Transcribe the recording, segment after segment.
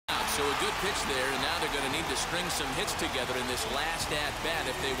So a good pitch there, and now they're going to need to string some hits together in this last at-bat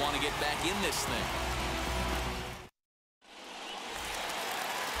if they want to get back in this thing.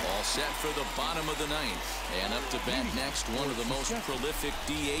 All set for the bottom of the ninth. And up to bat next, one of the most prolific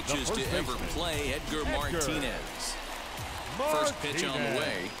DHs to ever play, Edgar Martinez. First pitch on the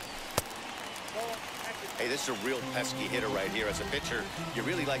way. Hey, this is a real pesky hitter right here. As a pitcher, you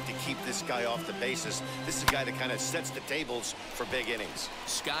really like to keep this guy off the bases. This is a guy that kind of sets the tables for big innings.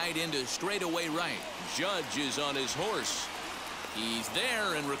 Skied into straightaway right. Judge is on his horse. He's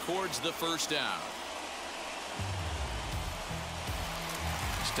there and records the first out.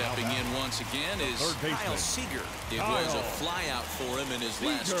 Stepping in once again is Kyle Seager. It was a flyout for him in his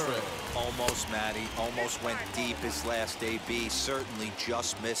last trip. Almost, Matty. Almost went deep his last AB. Certainly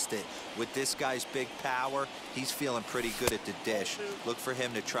just missed it. With this guy's big power, he's feeling pretty good at the dish. Look for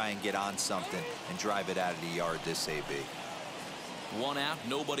him to try and get on something and drive it out of the yard this AB. One out,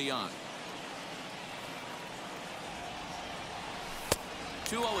 nobody on.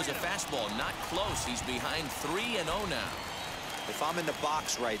 2-0 is a fastball, not close. He's behind 3-0 now. If I'm in the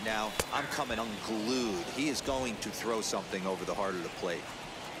box right now, I'm coming unglued. He is going to throw something over the heart of the plate.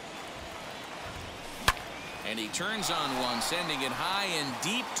 And he turns on one, sending it high and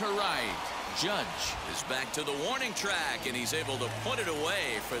deep to right. Judge is back to the warning track, and he's able to put it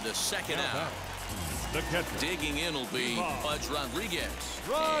away for the second out. Digging in will be Pudge Rodriguez.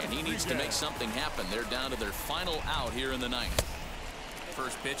 And he needs to make something happen. They're down to their final out here in the ninth.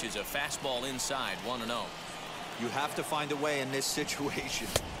 First pitch is a fastball inside, 1-0. You have to find a way in this situation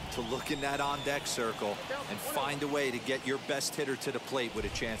to look in that on-deck circle and find a way to get your best hitter to the plate with a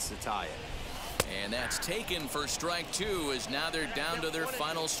chance to tie it. And that's taken for strike two, as now they're down to their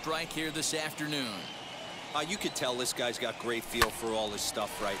final strike here this afternoon. You could tell this guy's got great feel for all this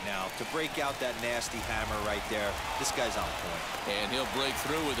stuff right now. To break out that nasty hammer right there, this guy's on point. And he'll break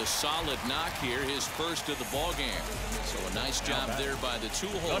through with a solid knock here, his first of the ball game. So a nice job there by the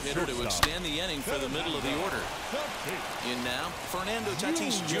two-hole hitter to extend the inning for the middle of the order. In now, Fernando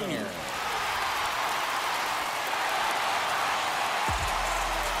Tatis Jr.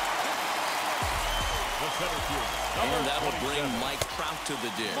 And that will bring Mike Trout to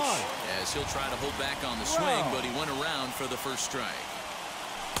the dish, as he'll try to hold back on the swing, but he went around for the first strike.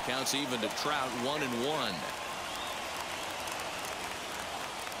 Counts even to Trout, 1-1.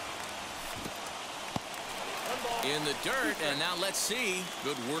 In the dirt, and now let's see.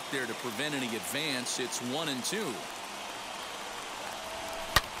 Good work there to prevent any advance. It's 1-2.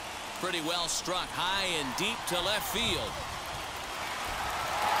 Pretty well struck, high and deep to left field.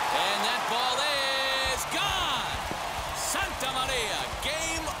 And that ball is gone. Santa Maria,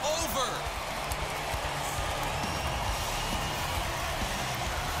 game over.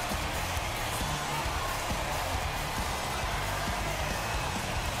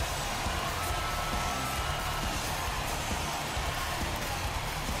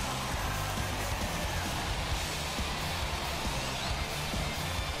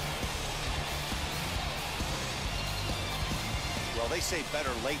 Well, they say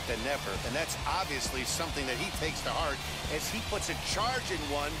better late than never, and that's obviously something that he takes to heart as he puts a charge in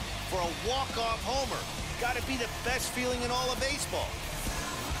one for a walk-off homer. Got to be the best feeling in all of baseball.